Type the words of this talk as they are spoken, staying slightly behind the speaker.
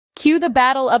Cue the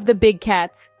battle of the big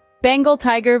cats. Bengal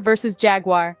tiger versus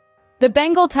jaguar. The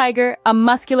Bengal tiger, a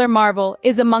muscular marvel,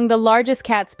 is among the largest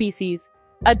cat species.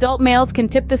 Adult males can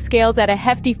tip the scales at a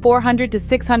hefty 400 to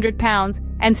 600 pounds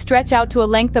and stretch out to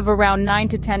a length of around 9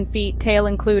 to 10 feet, tail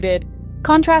included.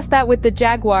 Contrast that with the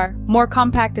jaguar, more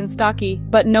compact and stocky,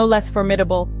 but no less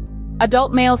formidable.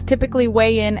 Adult males typically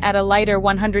weigh in at a lighter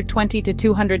 120 to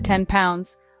 210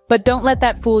 pounds. But don't let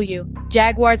that fool you.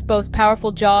 Jaguars boast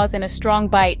powerful jaws and a strong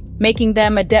bite, making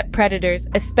them adept predators,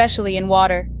 especially in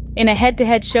water. In a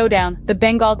head-to-head showdown, the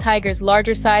Bengal tiger's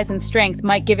larger size and strength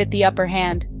might give it the upper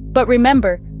hand. But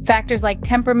remember, factors like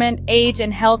temperament, age,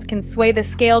 and health can sway the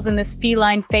scales in this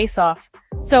feline face-off.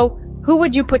 So, who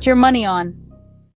would you put your money on?